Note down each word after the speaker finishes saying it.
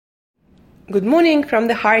Good morning from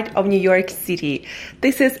the heart of New York City.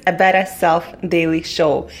 This is a Better Self Daily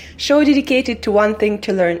Show dedicated to one thing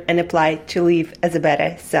to learn and apply to live as a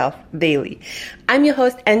better self daily. I'm your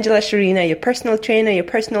host, Angela Sharina, your personal trainer, your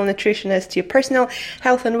personal nutritionist, your personal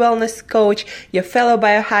health and wellness coach, your fellow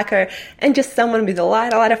biohacker, and just someone with a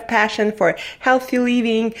lot of passion for healthy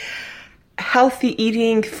living, healthy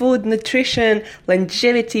eating, food, nutrition,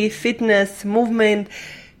 longevity, fitness, movement,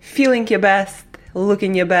 feeling your best,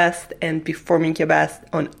 looking your best, and performing your best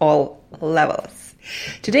on all levels.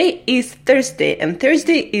 Today is Thursday, and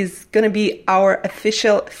Thursday is going to be our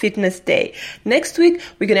official fitness day. Next week,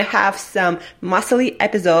 we're going to have some muscly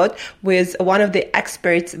episode with one of the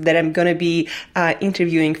experts that I'm going to be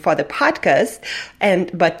interviewing for the podcast.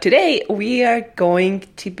 But today, we are going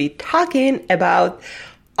to be talking about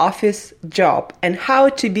office job and how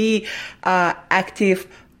to be active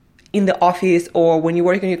in the office, or when you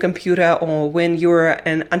work on your computer, or when you're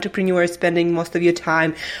an entrepreneur spending most of your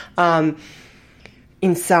time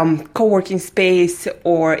in some co-working space,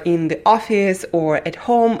 or in the office, or at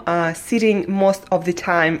home, sitting most of the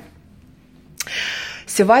time,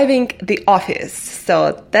 surviving the office.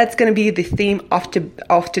 So that's going to be the theme of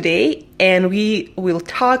today, and we will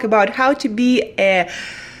talk about how to be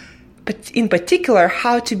in particular,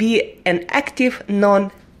 how to be an active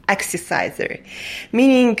non-exerciser,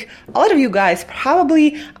 meaning a lot of you guys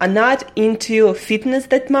probably are not into fitness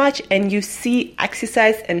that much, and you see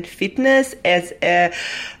exercise and fitness as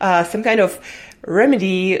some kind of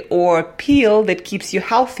remedy or pill that keeps you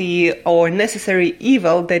healthy, or necessary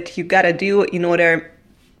evil that you gotta do in order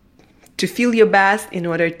to feel your best, in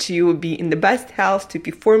order to be in the best health, to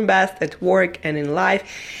perform best at work and in life,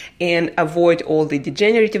 and avoid all the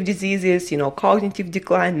degenerative diseases, cognitive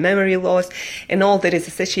decline, memory loss, and all that is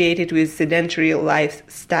associated with sedentary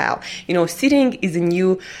lifestyle. Sitting is a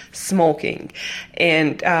new smoking,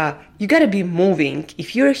 and you gotta be moving.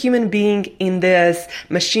 If you're a human being in this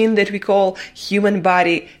machine that we call human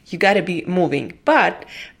body, you gotta be moving. But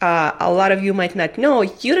a lot of you might not know,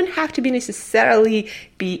 you don't have to be necessarily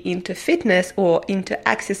be into fitness or into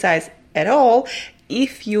exercise at all.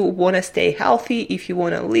 If you want to stay healthy, if you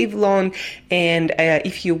want to live long, and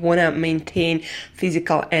if you want to maintain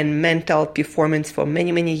physical and mental performance for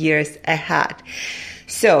many, many years ahead.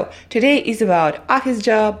 So today is about office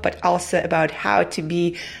job, but also about how to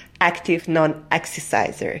be active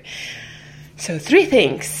non-exerciser. So 3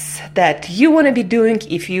 things that you want to be doing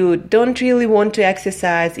if you don't really want to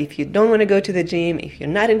exercise, if you don't want to go to the gym, if you're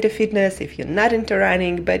not into fitness, if you're not into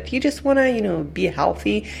running, but you just want to, be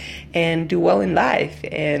healthy and do well in life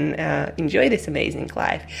and enjoy this amazing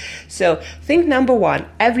life. So thing number 1,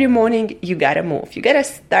 every morning you gotta move. You gotta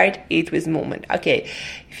start it with movement. Okay,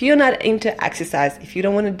 if you're not into exercise, if you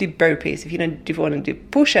don't want to do burpees, if you don't want to do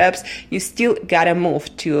push-ups, you still gotta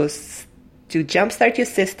move to jumpstart your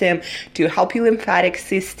system, to help your lymphatic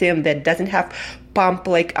system that doesn't have pump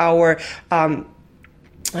like our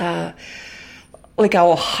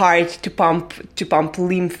heart to pump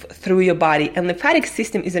lymph through your body. And lymphatic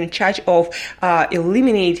system is in charge of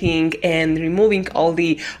eliminating and removing all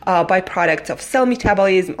the byproducts of cell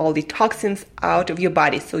metabolism, all the toxins out of your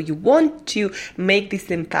body. So you want to make this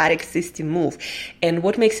lymphatic system move. And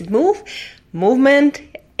what makes it move? Movement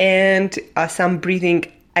and some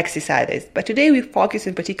breathing exercises. But today we focus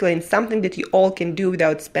in particular in something that you all can do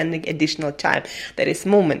without spending additional time. That is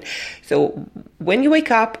movement. So when you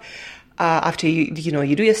wake up, after you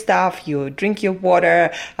do your stuff, you drink your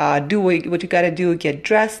water, do what you gotta do, get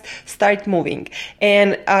dressed, start moving.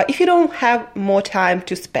 And if you don't have more time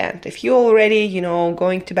to spend, if you're already,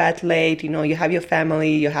 going to bed late, you have your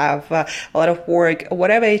family, you have a lot of work,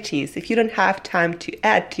 whatever it is, if you don't have time to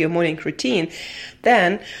add to your morning routine,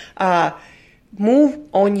 then move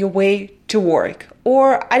on your way to work.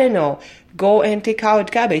 Or, go and take out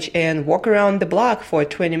garbage and walk around the block for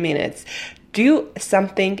 20 minutes. Do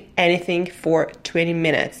anything for 20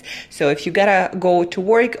 minutes. So if you gotta go to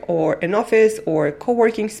work or an office or a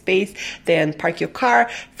co-working space, then park your car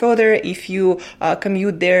further if you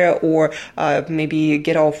commute there, or maybe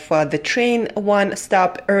get off the train one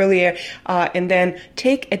stop earlier, and then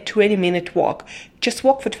take a 20-minute walk. Just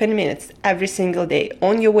walk for 20 minutes every single day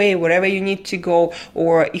on your way, wherever you need to go.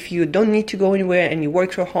 Or if you don't need to go anywhere and you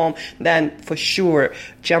work from home, then for sure,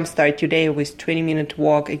 jumpstart your day with 20-minute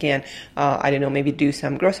walk. Again, maybe do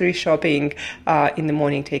some grocery shopping in the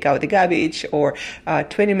morning, take out the garbage, or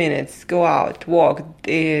 20 minutes, go out, walk.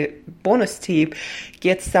 The bonus tip,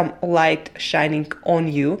 get some light shining on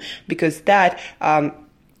you, because that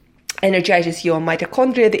energizes your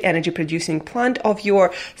mitochondria, the energy producing plant of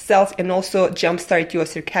your cells, and also jumpstart your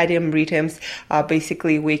circadian rhythms,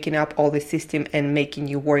 basically waking up all the system and making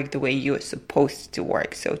you work the way you're supposed to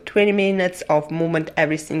work. So 20 minutes of movement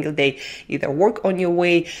every single day, either work on your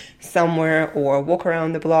way somewhere or walk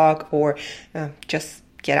around the block, or just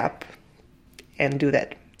get up and do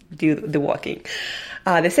the walking.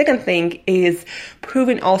 The second thing is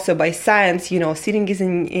proven also by science. Sitting is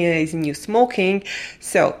in you smoking.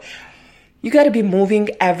 So you got to be moving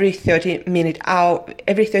every 30 minutes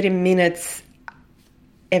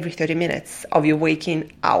of your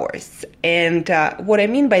waking hours. And what I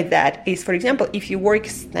mean by that is, for example, if you work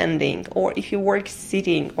standing or if you work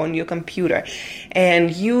sitting on your computer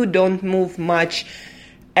and you don't move much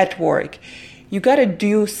at work, you got to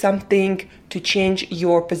do something to change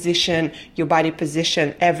your position, your body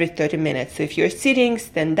position every 30 minutes. So if you're sitting,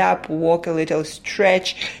 stand up, walk a little,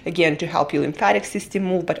 stretch, again, to help your lymphatic system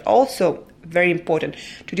move, but also very important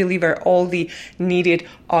to deliver all the needed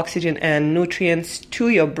oxygen and nutrients to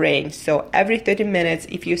your brain. So every 30 minutes,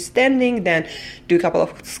 if you're standing, then do a couple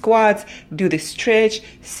of squats, do the stretch,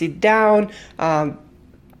 sit down, do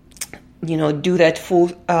that full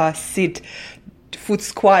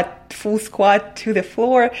squat to the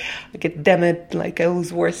floor. Damn it, I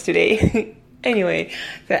lose words today. Anyway,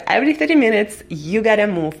 so every 30 minutes, you gotta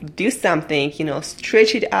move, do something,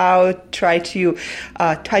 stretch it out, try to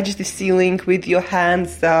touch the ceiling with your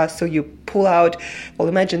hands, so you pull out,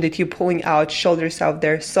 imagine that you're pulling out shoulders out of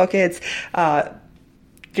their sockets,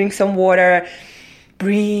 drink some water,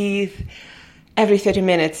 breathe. Every 30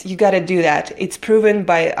 minutes, you got to do that. It's proven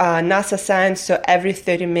by NASA science. So every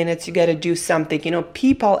 30 minutes, you got to do something.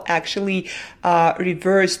 People actually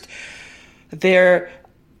reversed their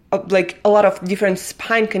a lot of different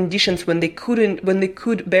spine conditions when they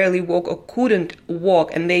could barely walk or couldn't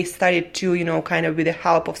walk, and they started to kind of with the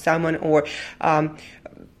help of someone or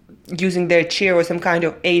using their chair or some kind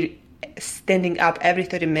of aid, standing up every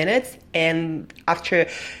 30 minutes, and after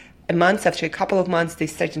a couple of months, they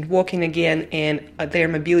started walking again, and their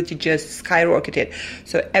mobility just skyrocketed.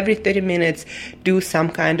 So every 30 minutes, do some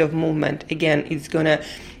kind of movement. Again, it's gonna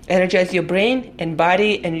energize your brain and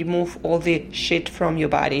body and remove all the shit from your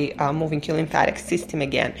body, moving your lymphatic system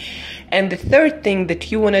again. And the third thing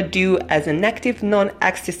that you want to do as an active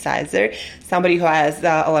non-exerciser, somebody who has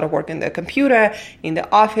a lot of work in the computer, in the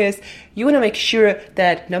office, you want to make sure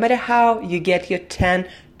that no matter how, you get your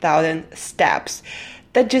 10,000 steps.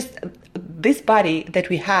 That just, this body that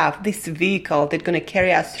we have, this vehicle that's going to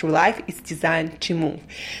carry us through life, is designed to move.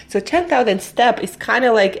 So 10,000 steps is kind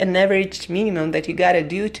of like an average minimum that you got to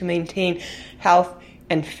do to maintain health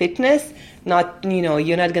and fitness. Not,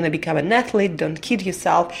 you're not going to become an athlete, don't kid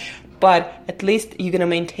yourself, but at least you're going to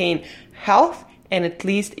maintain health, and at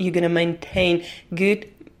least you're going to maintain good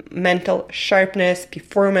mental sharpness,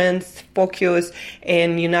 performance, focus,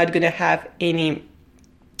 and you're not going to have any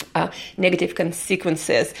negative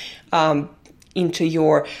consequences into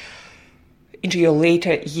your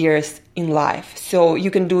later years in life. So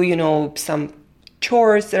you can do, some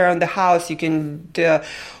chores around the house. You can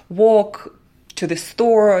walk to the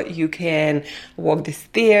store. You can walk the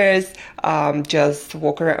stairs. Just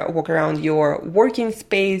walk around your working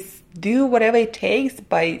space. Do whatever it takes,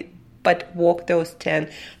 but walk those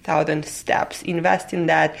 10,000 steps. Invest in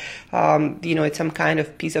that. It's some kind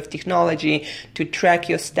of piece of technology to track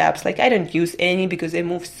your steps. I don't use any because I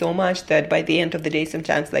move so much that by the end of the day,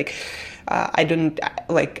 sometimes I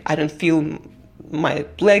don't feel my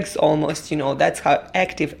legs almost. That's how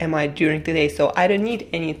active am I during the day. So I don't need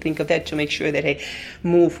anything of that to make sure that I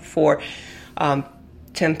move for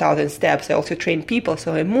 10,000 steps. I also train people,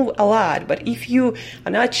 so I move a lot. But if you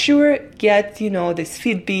are not sure, get, this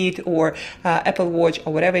Fitbit or Apple Watch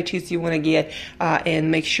or whatever it is you want to get,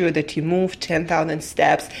 and make sure that you move 10,000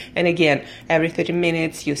 steps. And again, every 30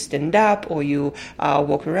 minutes you stand up, or you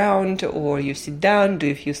walk around, or you sit down,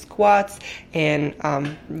 do a few squats, and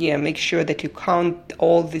make sure that you count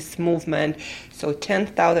all this movement. So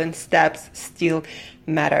 10,000 steps still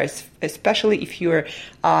matters, especially if you're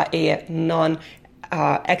a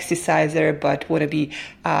exerciser but want to be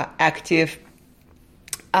active.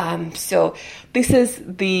 So this is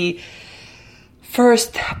the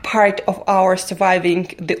first part of our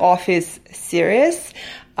Surviving the Office series.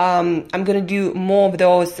 I'm going to do more of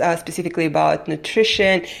those specifically about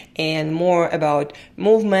nutrition and more about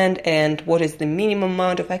movement and what is the minimum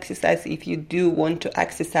amount of exercise if you do want to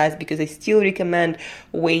exercise, because I still recommend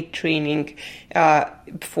weight training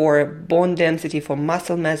for bone density, for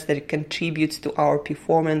muscle mass, that it contributes to our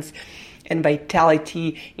performance and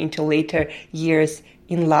vitality into later years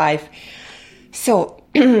in life. So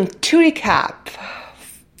to recap,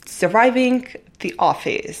 surviving the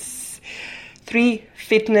office. 3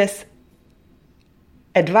 fitness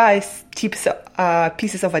advice, tips,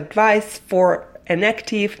 pieces of advice for an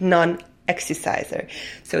active non-exerciser.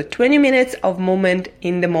 So 20 minutes of movement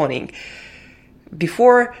in the morning,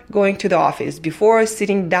 before going to the office, before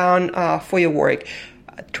sitting down for your work.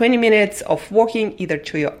 20 minutes of walking either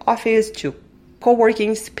to your office, to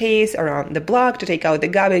co-working space around the block, to take out the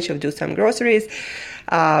garbage or do some groceries.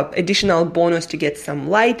 Additional bonus to get some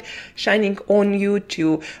light shining on you,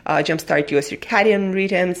 to jumpstart your circadian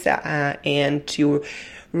rhythms and to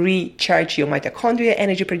recharge your mitochondria,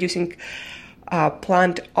 energy producing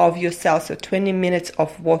plant of your cells. So 20 minutes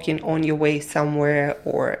of walking on your way somewhere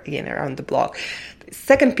or again around the block. The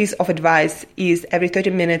second piece of advice is every 30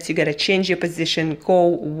 minutes you got to change your position, go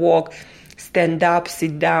walk, stand up,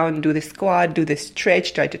 sit down, do the squat, do the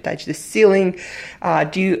stretch, try to touch the ceiling,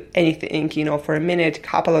 do anything, for a minute,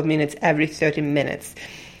 couple of minutes every 30 minutes.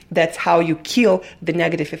 That's how you kill the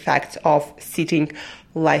negative effects of sitting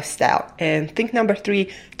lifestyle. And think number 3,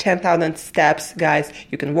 10,000 steps, guys.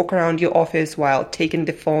 You can walk around your office while taking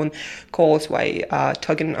the phone calls, while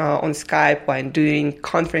talking on Skype, while doing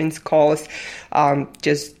conference calls, walking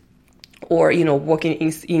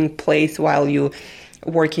in place while you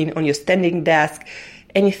working on your standing desk.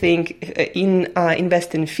 Anything,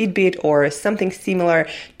 invest in Fitbit or something similar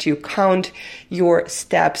to count your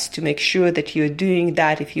steps to make sure that you're doing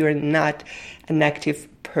that if you're not an active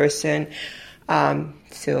person.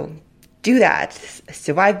 So do that.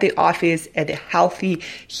 Survive the office as a healthy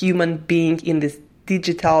human being in this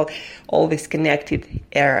digital, always connected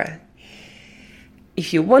era.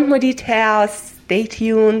 If you want more details, stay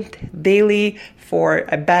tuned daily for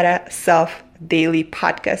a Better Self daily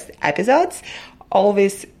podcast episodes.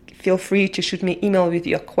 Always feel free to shoot me an email with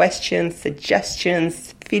your questions,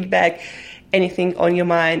 suggestions, feedback, anything on your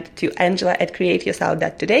mind to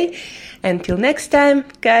Angela@createyourself.today. Until next time,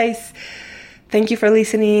 guys, thank you for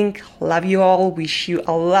listening. Love you all. Wish you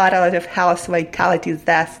a lot of health, vitality,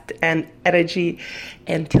 zest, and energy.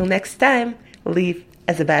 Until next time, live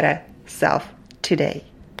as a better self today.